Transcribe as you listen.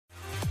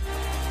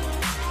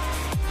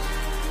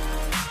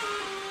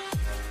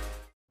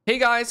Hey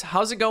guys,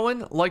 how's it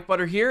going? Like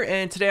Butter here,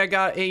 and today I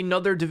got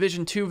another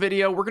Division 2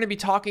 video. We're going to be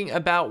talking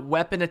about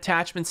weapon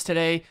attachments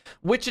today.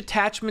 Which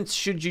attachments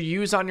should you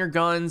use on your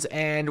guns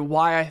and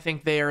why I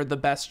think they are the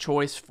best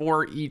choice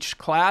for each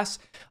class.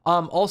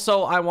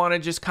 Also, I want to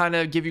just kind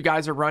of give you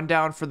guys a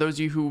rundown for those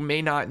of you who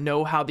may not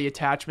know how the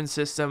attachment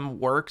system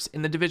works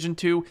in the Division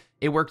 2.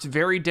 It works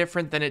very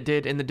different than it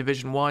did in the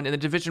Division 1. In the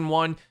Division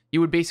 1, you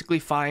would basically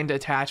find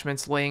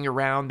attachments laying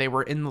around. They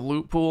were in the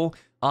loot pool.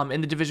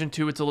 In the Division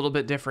 2, it's a little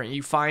bit different.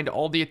 You find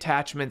all the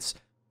attachments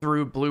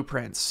through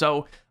blueprints.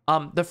 So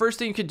the first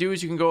thing you could do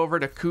is you can go over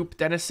to Coop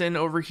Denizen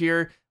over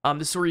here.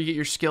 This is where you get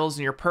your skills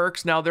and your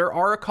perks. Now, there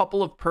are a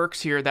couple of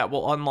perks here that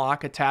will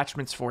unlock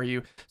attachments for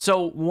you.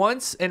 So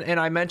once, and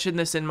I mentioned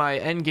this in my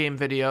endgame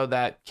video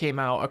that came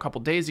out a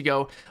couple days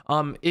ago,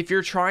 if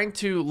you're trying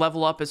to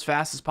level up as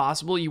fast as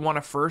possible, you want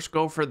to first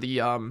go for the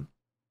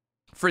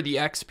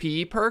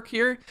XP perk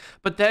here.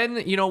 But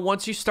then, you know,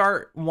 once you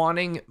start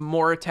wanting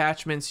more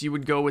attachments, you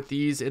would go with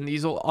these, and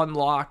these will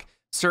unlock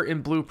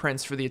certain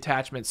blueprints for the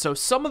attachments. So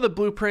some of the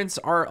blueprints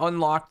are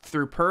unlocked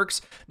through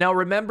perks. Now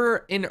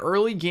remember, in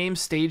early game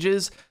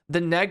stages, the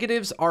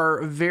negatives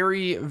are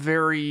very,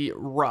 very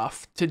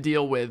rough to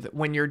deal with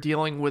when you're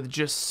dealing with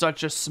just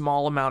such a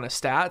small amount of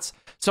stats.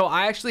 So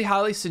I actually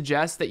highly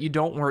suggest that you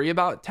don't worry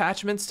about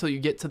attachments till you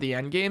get to the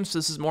end game. So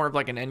this is more of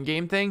like an end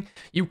game thing.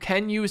 You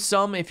can use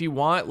some if you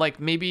want, like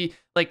maybe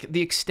like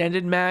the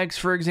extended mags,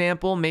 for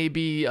example, may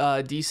be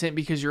decent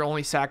because you're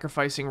only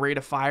sacrificing rate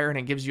of fire and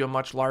it gives you a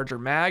much larger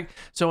mag.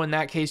 So in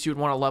that case, you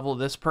would want to level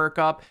this perk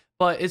up.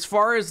 But as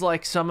far as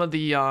like some of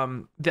the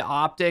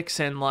optics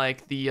and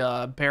like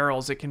the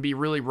barrels, it can be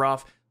really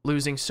rough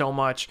losing so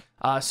much.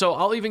 So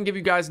I'll even give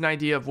you guys an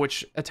idea of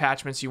which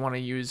attachments you want to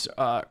use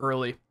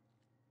early.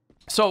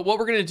 So what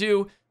we're going to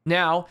do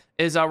now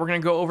is we're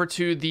going to go over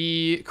to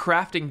the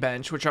crafting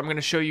bench, which I'm going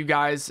to show you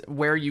guys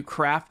where you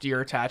craft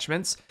your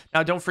attachments.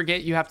 Now, don't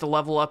forget, you have to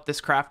level up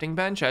this crafting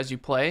bench as you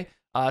play.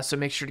 So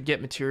make sure to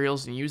get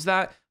materials and use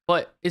that.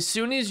 But as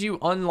soon as you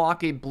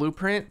unlock a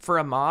blueprint for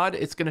a mod,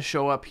 it's going to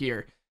show up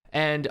here.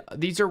 And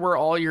these are where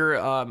all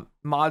your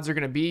mods are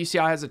going to be. You see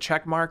how it has a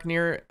check mark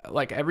near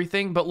like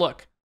everything. But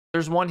look,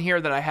 there's one here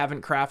that I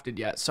haven't crafted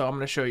yet. So I'm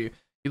going to show you.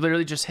 You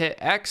literally just hit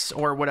X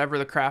or whatever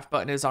the craft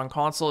button is on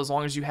console. As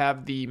long as you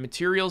have the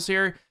materials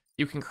here,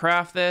 you can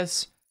craft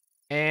this.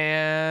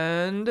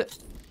 And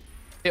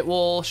it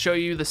will show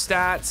you the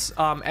stats.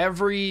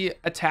 Every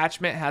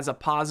attachment has a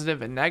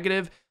positive and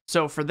negative.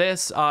 So for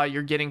this,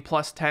 you're getting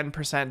plus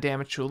 10%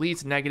 damage to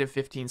elites, negative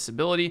 15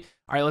 stability.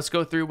 All right, let's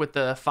go through with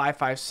the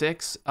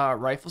 5.56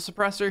 rifle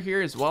suppressor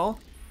here as well.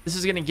 This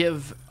is going to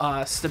give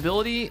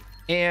stability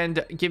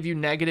and give you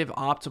negative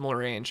optimal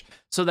range.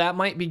 So that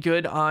might be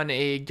good on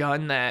a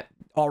gun that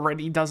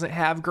already doesn't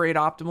have great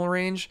optimal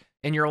range,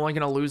 and you're only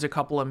going to lose a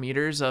couple of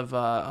meters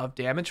of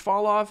damage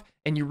fall off,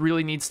 and you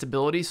really need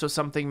stability. So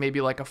something maybe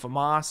like a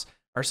FAMAS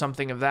or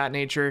something of that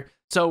nature.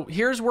 So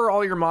here's where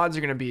all your mods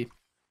are going to be.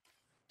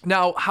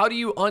 Now, how do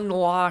you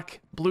unlock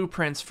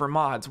blueprints for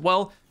mods?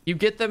 Well, you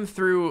get them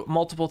through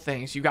multiple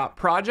things. You got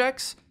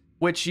projects,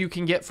 which you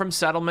can get from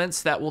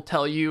settlements that will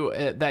tell you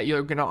that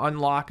you're going to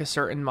unlock a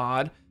certain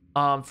mod.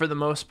 For the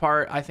most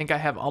part, I think I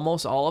have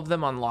almost all of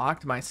them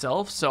unlocked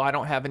myself, so I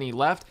don't have any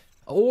left.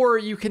 Or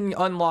you can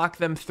unlock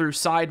them through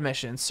side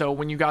missions. So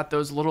when you got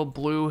those little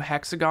blue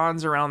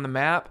hexagons around the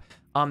map,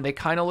 they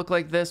kind of look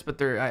like this, but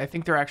I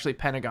think they're actually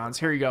pentagons.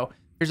 Here you go.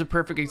 Here's a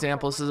perfect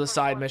example. This is a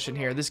side mission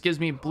here. This gives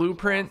me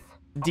blueprint,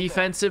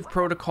 defensive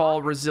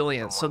protocol,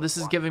 resilience. So this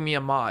is giving me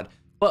a mod.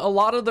 But a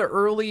lot of the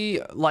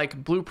early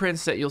like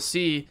blueprints that you'll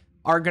see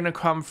are going to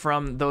come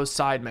from those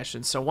side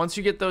missions. So once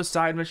you get those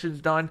side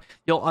missions done,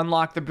 you'll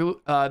unlock the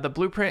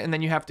blueprint, and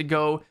then you have to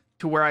go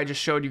to where I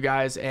just showed you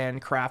guys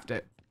and craft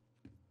it.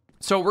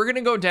 So we're going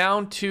to go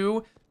down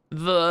to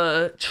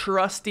the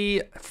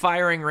trusty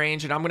firing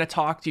range, and I'm going to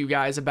talk to you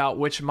guys about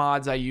which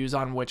mods I use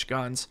on which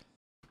guns.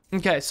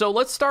 Okay, so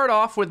let's start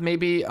off with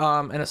maybe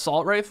an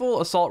assault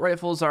rifle. Assault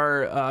rifles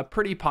are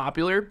pretty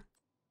popular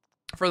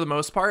for the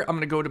most part. I'm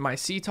going to go to my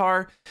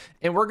CTAR,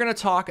 and we're going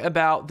to talk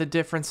about the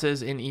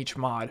differences in each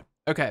mod.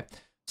 Okay,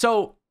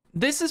 so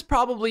this is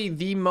probably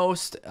the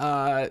most,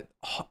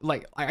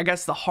 like, I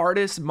guess the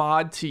hardest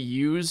mod to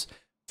use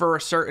for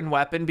a certain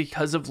weapon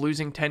because of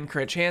losing 10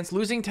 crit chance.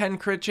 Losing 10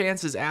 crit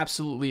chance is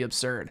absolutely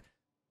absurd.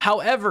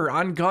 However,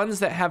 on guns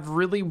that have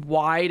really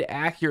wide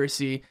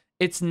accuracy,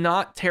 it's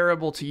not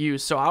terrible to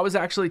use. So I was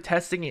actually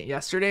testing it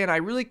yesterday, and I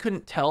really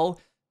couldn't tell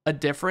a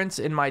difference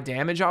in my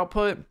damage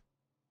output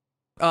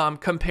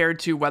compared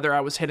to whether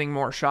I was hitting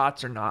more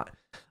shots or not.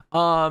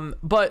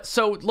 But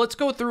so let's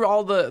go through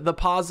all the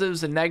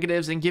positives and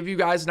negatives and give you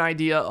guys an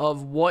idea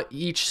of what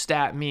each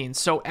stat means.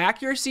 So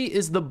accuracy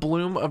is the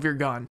bloom of your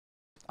gun.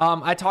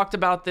 I talked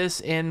about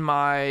this in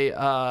my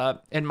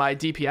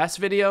DPS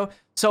video.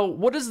 So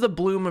what does the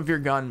bloom of your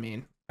gun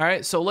mean? All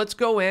right, so let's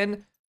go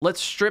in.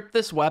 Let's strip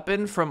this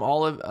weapon from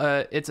all of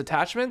its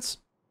attachments.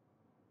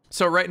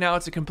 So right now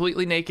it's a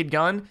completely naked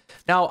gun.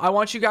 Now I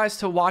want you guys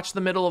to watch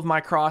the middle of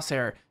my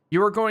crosshair.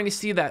 you are going to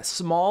see that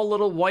small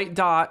little white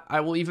dot. I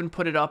will even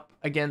put it up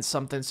against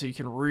something so you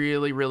can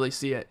really, really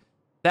see it.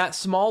 That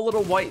small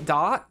little white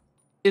dot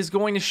is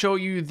going to show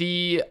you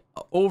the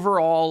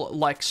overall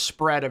like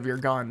spread of your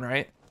gun,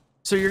 right?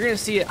 So you're going to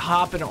see it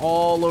hopping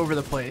all over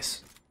the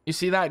place. You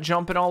see that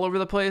jumping all over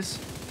the place?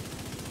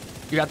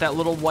 You got that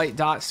little white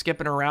dot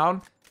skipping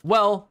around.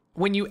 Well,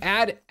 when you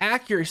add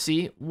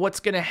accuracy, what's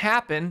going to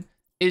happen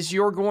is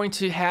you're going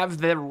to have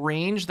the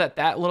range that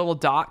that little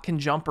dot can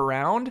jump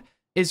around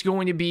is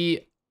going to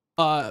be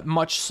a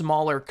much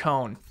smaller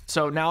cone.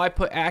 So now I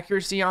put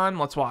accuracy on.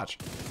 Let's watch.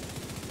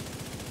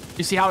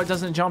 You see how it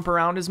doesn't jump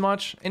around as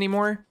much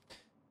anymore?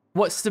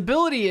 What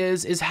stability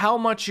is how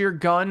much your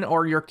gun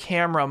or your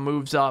camera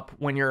moves up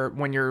when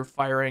you're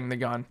firing the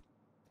gun.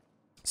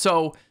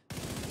 So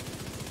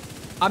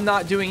I'm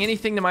not doing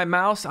anything to my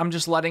mouse. I'm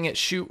just letting it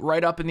shoot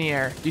right up in the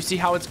air. You see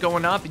how it's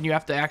going up and you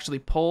have to actually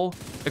pull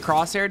the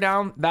crosshair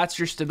down? That's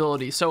your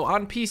stability. So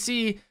on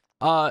PC,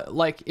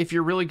 like if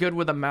you're really good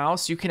with a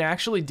mouse, you can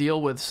actually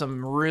deal with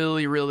some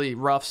really, really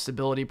rough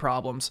stability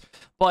problems.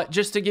 But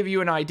just to give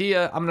you an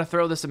idea, I'm going to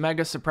throw this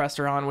Omega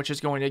suppressor on, which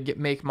is going to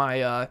make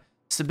my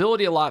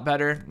stability a lot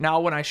better. Now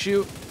when I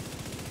shoot,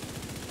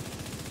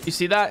 you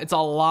see that? It's a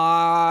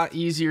lot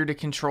easier to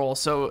control.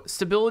 So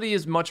stability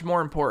is much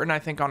more important, I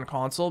think, on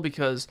console,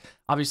 because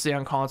obviously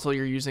on console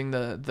you're using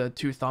the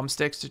two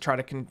thumbsticks to try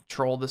to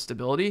control the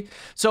stability.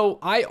 So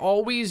I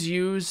always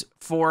use,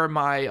 for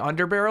my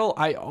underbarrel,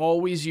 I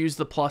always use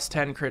the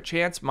 +10 crit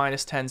chance,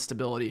 -10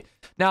 stability.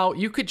 Now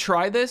you could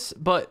try this,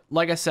 but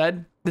like I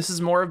said, this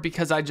is more of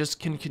because I just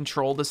can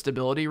control the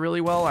stability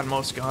really well on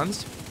most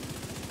guns.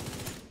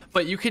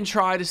 But you can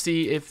try to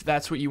see if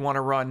that's what you want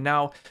to run.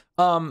 Now,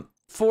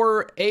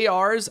 for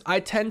ARs,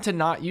 I tend to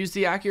not use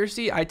the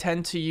accuracy. I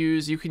tend to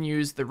use, you can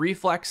use the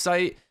reflex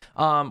sight,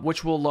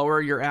 which will lower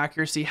your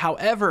accuracy.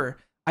 However,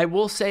 I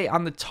will say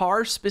on the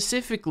TAR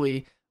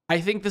specifically,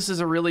 I think this is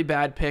a really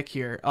bad pick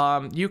here.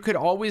 You could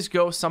always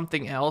go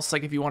something else,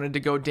 like if you wanted to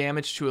go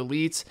damage to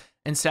elites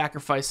and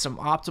sacrifice some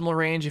optimal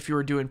range. If you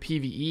were doing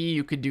PvE,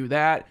 you could do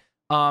that.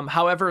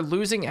 However,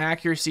 losing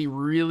accuracy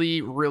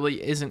really,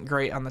 really isn't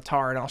great on the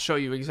TAR, and I'll show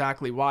you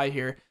exactly why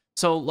here.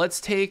 So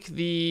let's take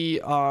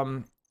the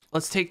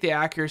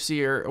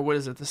accuracy, or what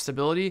is it, the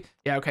stability?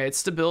 Yeah, okay, it's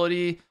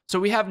stability. So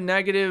we have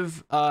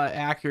negative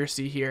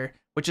accuracy here,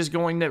 which is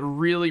going to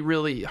really,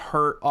 really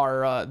hurt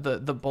our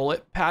the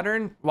bullet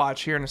pattern.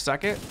 Watch here in a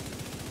second.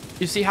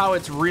 You see how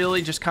it's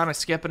really just kind of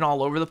skipping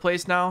all over the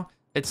place now?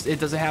 It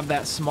doesn't have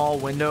that small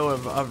window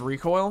of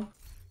recoil.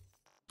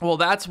 Well,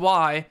 that's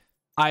why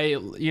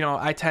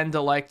I tend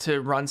to like to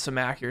run some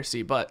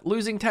accuracy, but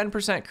losing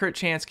 10% crit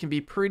chance can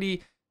be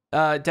pretty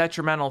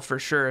detrimental for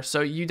sure.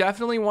 So you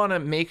definitely want to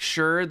make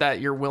sure that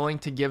you're willing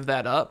to give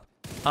that up.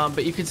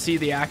 But you can see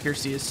the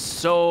accuracy is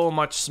so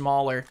much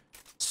smaller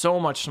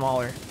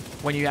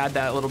when you add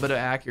that little bit of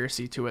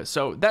accuracy to it.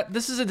 So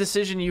this is a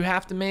decision you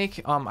have to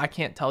make. I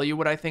can't tell you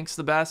what I think's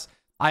the best.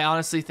 I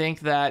honestly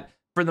think that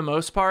for the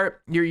most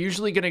part, you're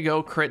usually going to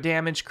go crit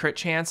damage, crit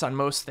chance on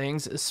most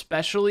things,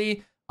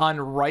 especially on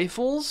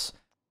rifles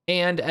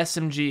and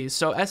SMGs.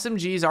 So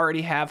SMGs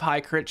already have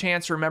high crit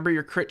chance. Remember,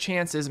 your crit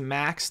chance is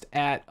maxed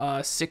at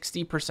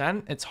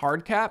 60%. It's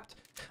hard capped,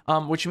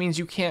 which means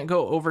you can't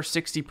go over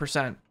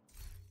 60%.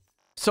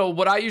 So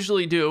what I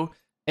usually do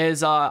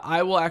is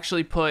I will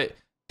actually put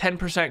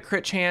 10%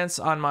 crit chance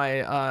on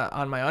my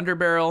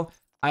underbarrel.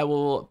 I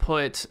will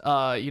put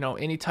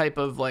any type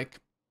of like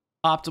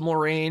optimal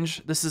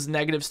range. This is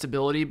negative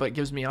stability, but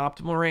gives me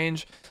optimal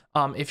range.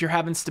 If you're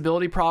having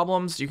stability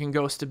problems, you can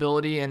go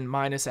stability and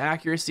minus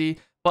accuracy.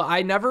 But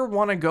I never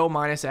want to go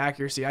minus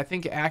accuracy. I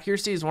think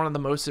accuracy is one of the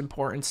most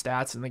important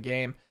stats in the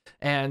game.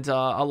 And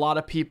a lot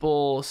of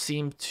people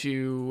seem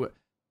to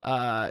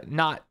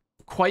not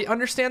quite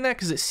understand that,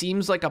 because it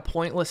seems like a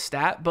pointless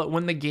stat. But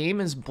when the game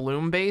is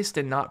bloom based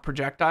and not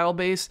projectile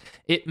based,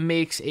 it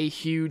makes a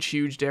huge,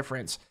 huge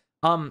difference.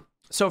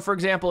 So for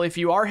example, if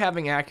you are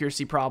having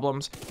accuracy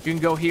problems, you can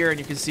go here and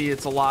you can see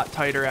it's a lot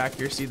tighter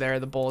accuracy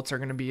there. The bullets are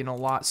going to be in a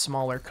lot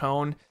smaller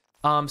cone.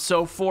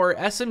 So for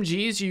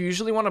SMGs, you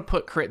usually want to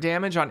put crit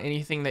damage on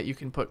anything that you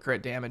can put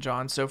crit damage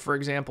on. So for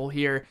example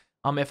here,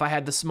 if I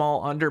had the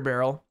small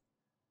underbarrel,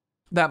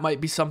 that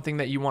might be something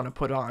that you want to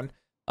put on.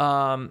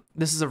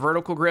 This is a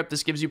vertical grip.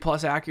 This gives you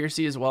plus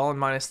accuracy as well and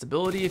minus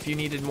stability. If you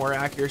needed more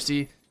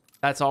accuracy,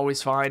 that's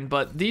always fine.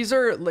 But these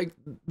are like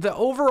the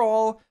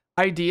overall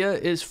idea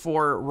is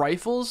for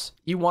rifles,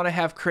 you want to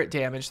have crit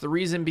damage. The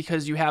reason,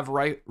 because you have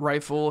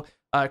rifle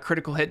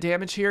critical hit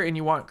damage here, and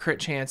you want crit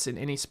chance in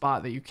any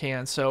spot that you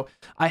can. So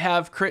I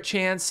have crit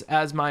chance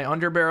as my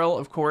underbarrel,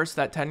 of course,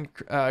 that 10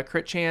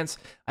 crit chance.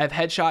 I have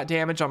headshot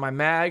damage on my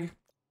mag.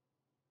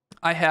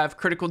 I have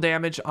critical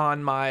damage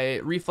on my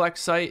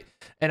reflex sight,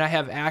 and I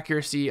have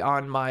accuracy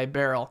on my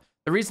barrel.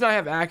 The reason I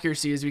have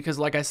accuracy is because,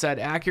 like I said,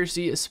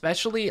 accuracy,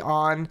 especially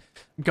on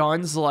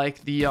guns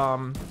like the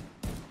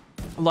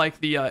like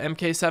the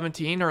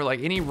MK17 or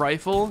like any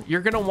rifle,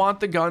 you're going to want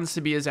the guns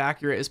to be as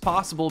accurate as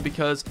possible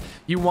because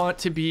you want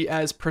to be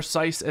as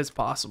precise as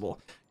possible.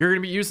 You're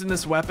going to be using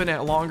this weapon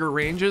at longer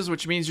ranges,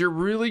 which means you're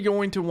really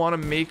going to want to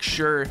make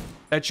sure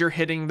that you're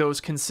hitting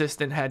those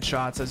consistent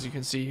headshots, as you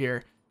can see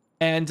here.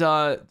 And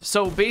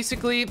so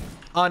basically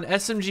on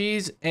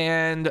SMGs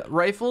and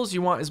rifles,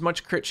 you want as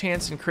much crit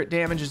chance and crit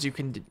damage as you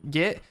can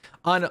get.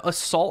 On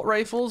assault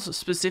rifles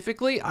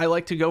specifically, I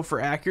like to go for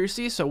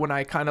accuracy. So when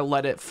I kind of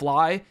let it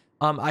fly,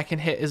 I can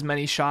hit as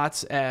many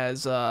shots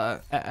as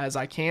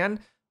I can.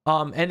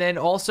 And then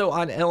also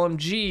on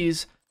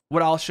LMGs,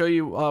 what I'll show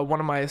you, one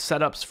of my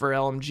setups for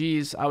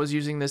LMGs, I was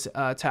using this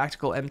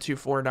tactical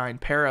M249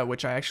 Para,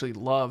 which I actually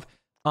love.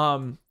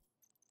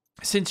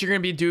 Since you're going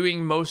to be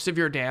doing most of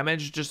your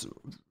damage just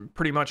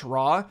pretty much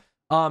raw,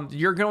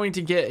 you're going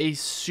to get a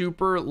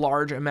super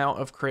large amount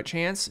of crit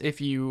chance if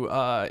you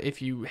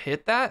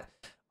hit that.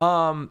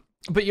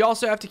 But you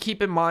also have to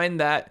keep in mind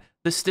that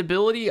the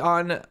stability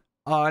on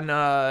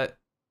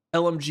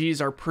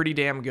LMGs are pretty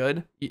damn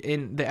good,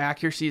 and the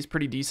accuracy is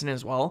pretty decent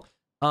as well.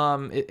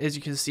 As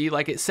you can see,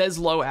 like it says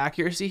low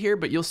accuracy here,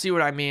 but you'll see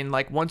what I mean.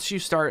 Like once you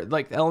start,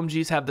 like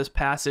LMGs have this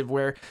passive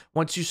where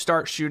once you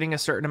start shooting a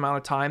certain amount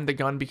of time, the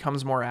gun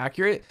becomes more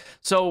accurate.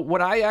 So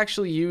what I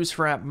actually use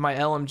for my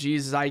LMGs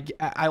is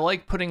I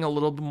like putting a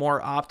little bit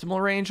more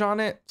optimal range on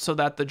it so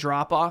that the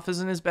drop off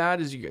isn't as bad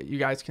as you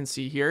guys can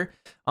see here.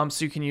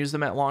 So you can use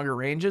them at longer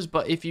ranges,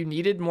 but if you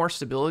needed more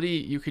stability,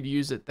 you could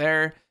use it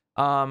there.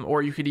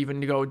 Or you could even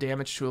go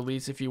damage to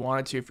elites if you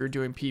wanted to, if you're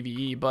doing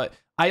PvE. But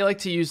I like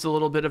to use a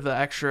little bit of the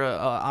extra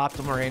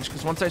optimal range,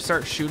 because once I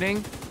start shooting,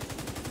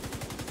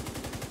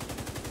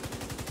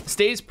 it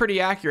stays pretty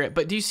accurate.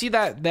 But do you see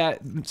that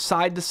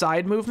side to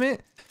side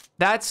movement?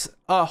 That's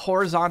a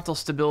horizontal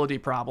stability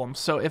problem.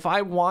 So if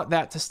I want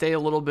that to stay a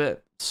little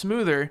bit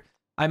smoother,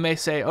 I may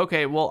say,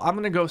 okay, well, I'm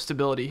going to go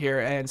stability here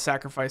and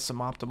sacrifice some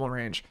optimal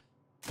range.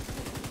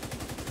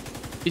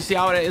 You see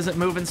how it isn't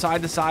moving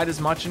side to side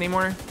as much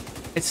anymore?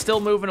 It's still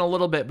moving a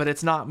little bit, but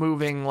it's not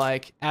moving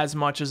like as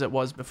much as it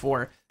was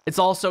before. It's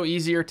also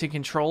easier to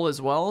control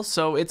as well.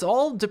 So it's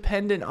all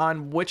dependent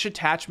on which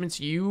attachments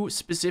you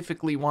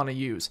specifically want to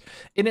use.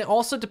 And it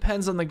also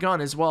depends on the gun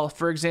as well.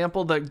 For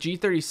example, the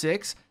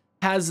G36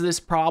 has this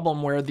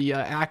problem where the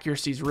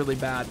accuracy is really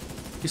bad.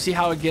 You see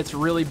how it gets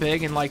really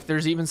big, and like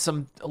there's even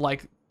some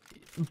like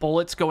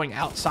bullets going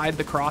outside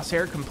the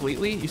crosshair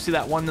completely. You see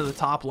that one to the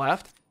top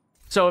left?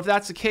 So if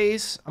that's the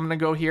case, I'm going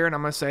to go here and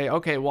I'm going to say,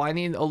 okay, well, I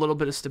need a little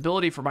bit of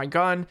stability for my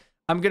gun.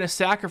 I'm going to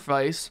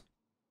sacrifice,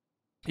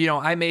 you know,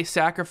 I may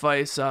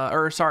sacrifice,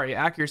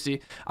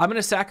 accuracy. I'm going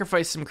to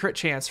sacrifice some crit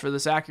chance for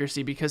this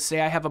accuracy, because say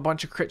I have a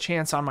bunch of crit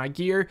chance on my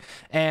gear,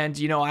 and,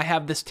 you know, I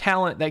have this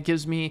talent that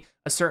gives me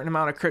a certain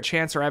amount of crit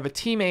chance, or I have a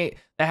teammate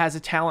that has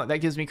a talent that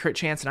gives me crit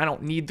chance, and I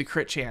don't need the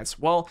crit chance.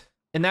 Well,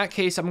 in that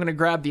case, I'm going to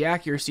grab the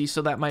accuracy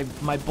so that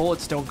my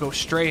bullets don't go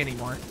stray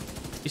anymore.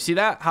 You see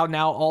that? How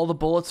now all the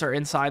bullets are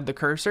inside the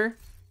cursor?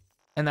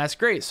 And that's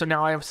great. So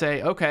now I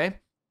say, okay,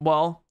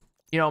 well,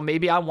 you know,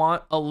 maybe I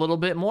want a little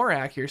bit more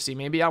accuracy.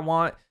 Maybe I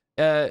want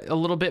a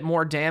little bit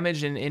more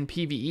damage in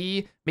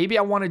PvE. Maybe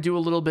I want to do a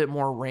little bit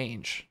more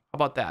range. How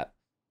about that?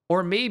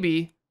 Or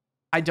maybe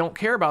I don't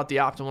care about the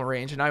optimal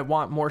range and I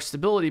want more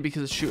stability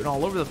because it's shooting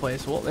all over the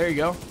place. Well, there you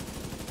go.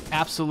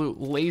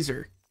 Absolute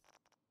laser.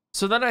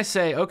 So then I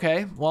say,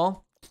 okay,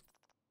 well,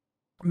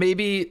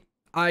 maybe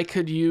I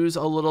could use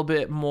a little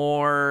bit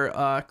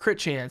more crit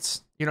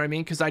chance, you know what I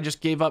mean? Because I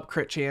just gave up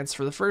crit chance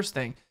for the first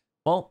thing.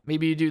 Well,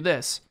 maybe you do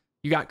this.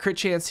 You got crit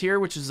chance here,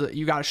 which is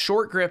you got a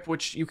short grip,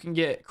 which you can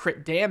get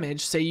crit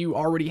damage. Say you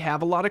already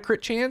have a lot of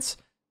crit chance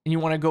and you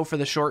want to go for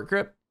the short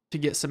grip to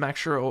get some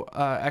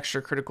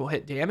extra critical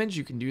hit damage.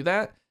 You can do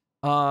that.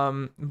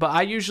 But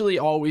I usually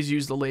always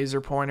use the laser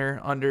pointer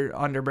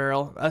under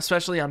barrel,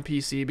 especially on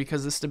PC,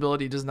 because the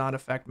stability does not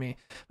affect me.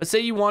 But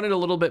say you wanted a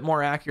little bit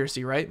more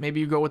accuracy, right?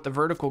 Maybe you go with the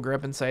vertical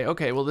grip and say,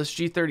 okay, well, this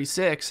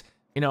G36,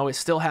 you know, it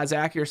still has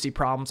accuracy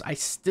problems. I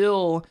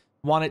still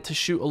want it to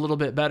shoot a little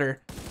bit better.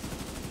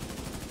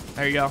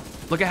 There you go.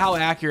 Look at how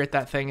accurate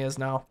that thing is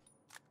now.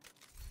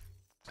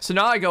 So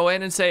now I go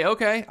in and say,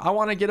 okay, I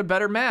want to get a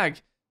better mag.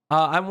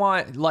 I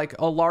want like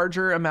a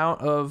larger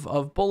amount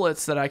of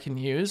bullets that I can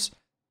use.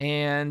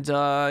 And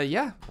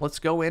yeah, let's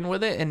go in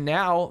with it. And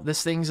now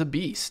this thing's a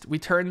beast. We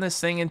turn this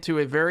thing into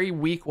a very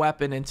weak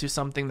weapon into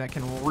something that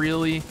can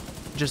really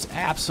just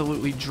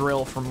absolutely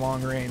drill from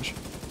long range.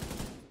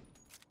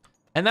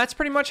 And that's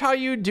pretty much how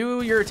you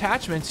do your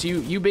attachments.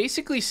 You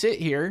basically sit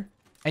here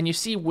and you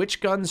see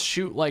which guns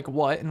shoot like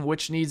what, and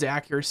which needs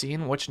accuracy,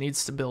 and which needs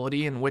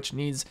stability, and which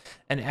needs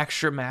an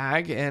extra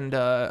mag and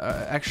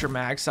extra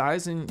mag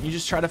size. And you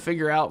just try to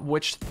figure out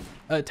which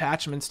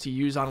attachments to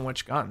use on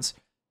which guns.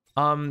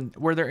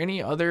 Were there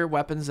any other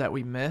weapons that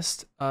we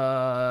missed?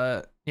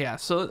 Yeah,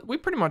 so we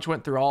pretty much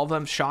went through all of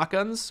them.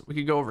 Shotguns, we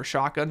could go over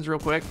shotguns real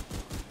quick.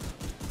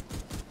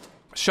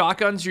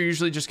 Shotguns, you're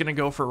usually just gonna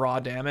go for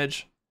raw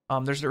damage.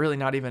 There's really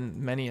not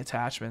even many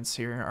attachments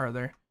here, are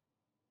there?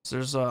 So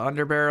there's a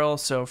underbarrel.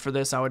 So for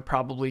this, I would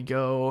probably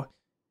go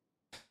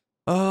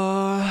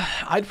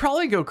I'd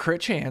probably go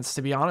crit chance,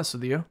 to be honest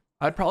with you.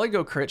 I'd probably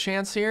go crit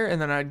chance here,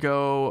 and then I'd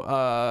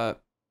go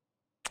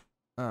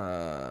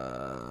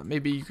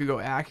maybe you could go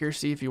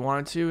accuracy if you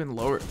wanted to, and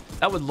lower,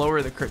 that would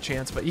lower the crit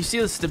chance. But you see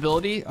the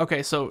stability?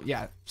 Okay, so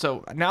yeah,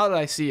 so now that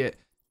I see it,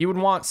 you would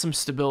want some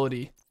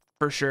stability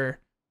for sure.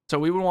 So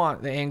we would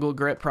want the angle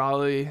grip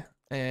probably,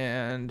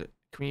 and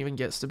can we even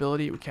get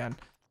stability? We can.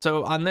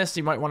 So on this,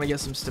 you might want to get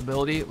some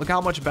stability. Look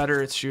how much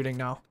better it's shooting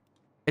now.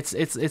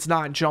 It's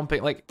not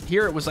jumping. Like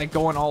here it was like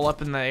going all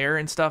up in the air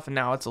and stuff, and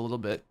now it's a little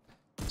bit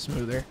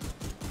smoother.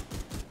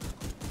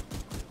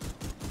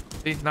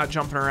 See, not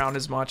jumping around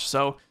as much.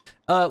 So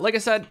like I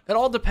said, it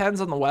all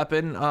depends on the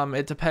weapon.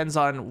 It depends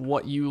on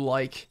what you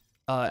like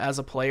as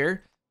a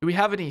player. Do we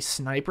have any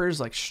snipers,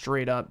 like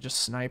straight up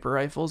just sniper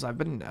rifles? I've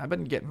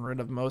been getting rid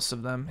of most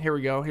of them. Here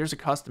we go. Here's a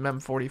custom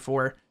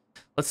M44.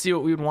 Let's see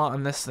what we would want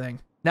on this thing.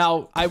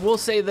 Now, I will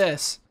say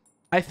this.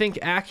 I think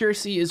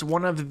accuracy is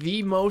one of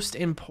the most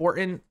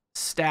important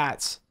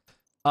stats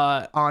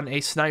on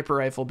a sniper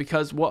rifle,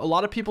 because what a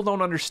lot of people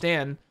don't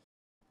understand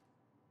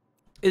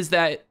is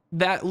that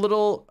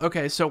little,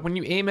 okay, so when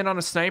you aim in on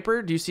a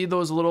sniper, do you see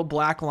those little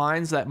black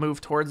lines that move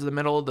towards the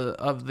middle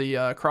of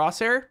the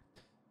crosshair?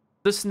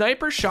 The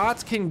sniper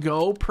shots can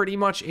go pretty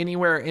much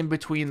anywhere in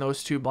between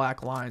those two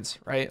black lines,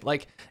 right?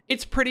 Like,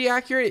 it's pretty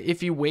accurate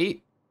if you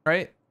wait,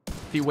 right?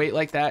 If you wait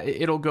like that,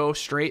 it'll go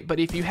straight. But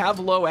if you have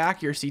low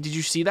accuracy, did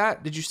you see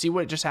that? Did you see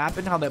what just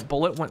happened? How that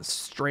bullet went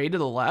straight to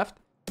the left?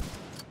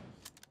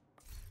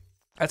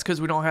 That's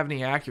because we don't have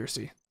any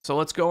accuracy. So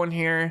let's go in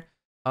here.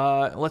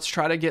 Let's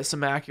try to get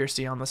some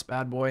accuracy on this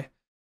bad boy.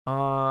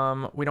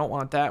 We don't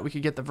want that. We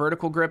could get the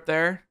vertical grip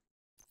there.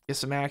 Get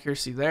some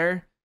accuracy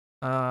there.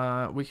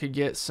 We could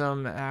get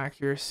some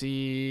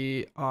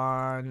accuracy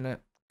on...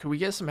 Could we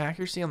get some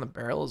accuracy on the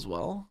barrel as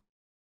well?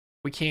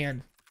 We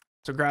can.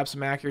 So grab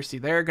some accuracy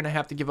there. Gonna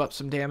have to give up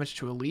some damage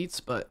to elites,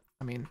 but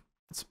I mean,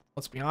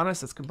 let's be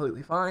honest, that's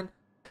completely fine.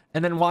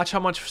 And then watch how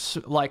much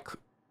like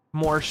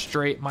more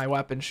straight my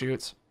weapon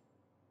shoots.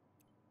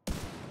 You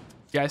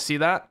guys see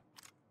that?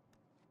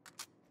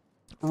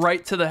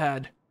 Right to the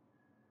head.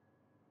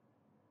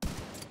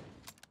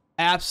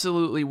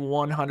 Absolutely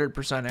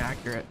 100%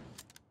 accurate.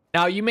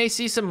 Now you may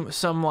see some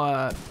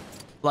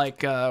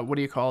like what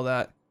do you call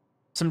that?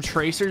 Some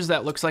tracers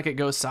that looks like it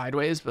goes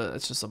sideways, but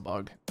it's just a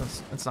bug.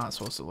 It's not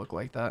supposed to look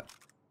like that.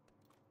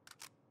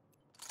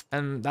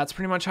 And that's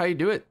pretty much how you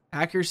do it.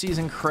 Accuracy is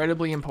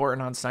incredibly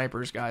important on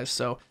snipers, guys.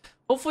 So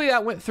hopefully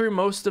that went through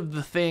most of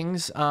the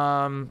things.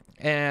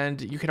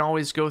 And you can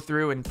always go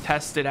through and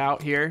test it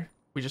out here.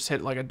 We just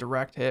hit like a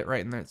direct hit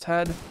right in its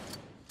head.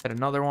 Hit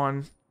another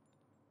one.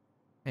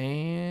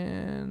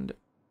 And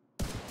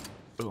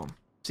boom.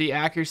 See,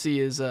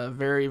 accuracy is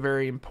very,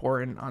 very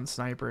important on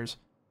snipers.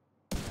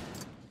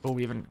 Oh,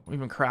 we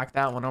even cracked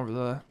that one over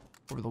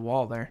the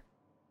wall there.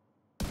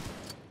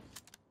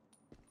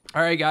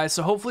 All right, guys.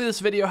 So hopefully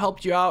this video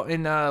helped you out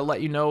and let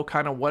you know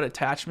kind of what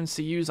attachments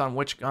to use on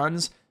which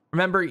guns.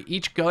 Remember,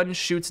 each gun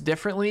shoots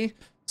differently,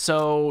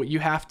 so you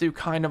have to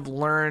kind of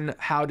learn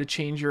how to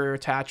change your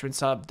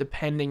attachments up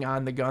depending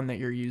on the gun that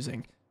you're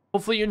using.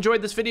 Hopefully you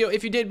enjoyed this video.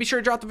 If you did, be sure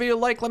to drop the video a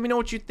like. Let me know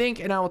what you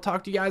think, and I will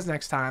talk to you guys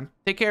next time.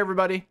 Take care,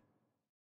 everybody.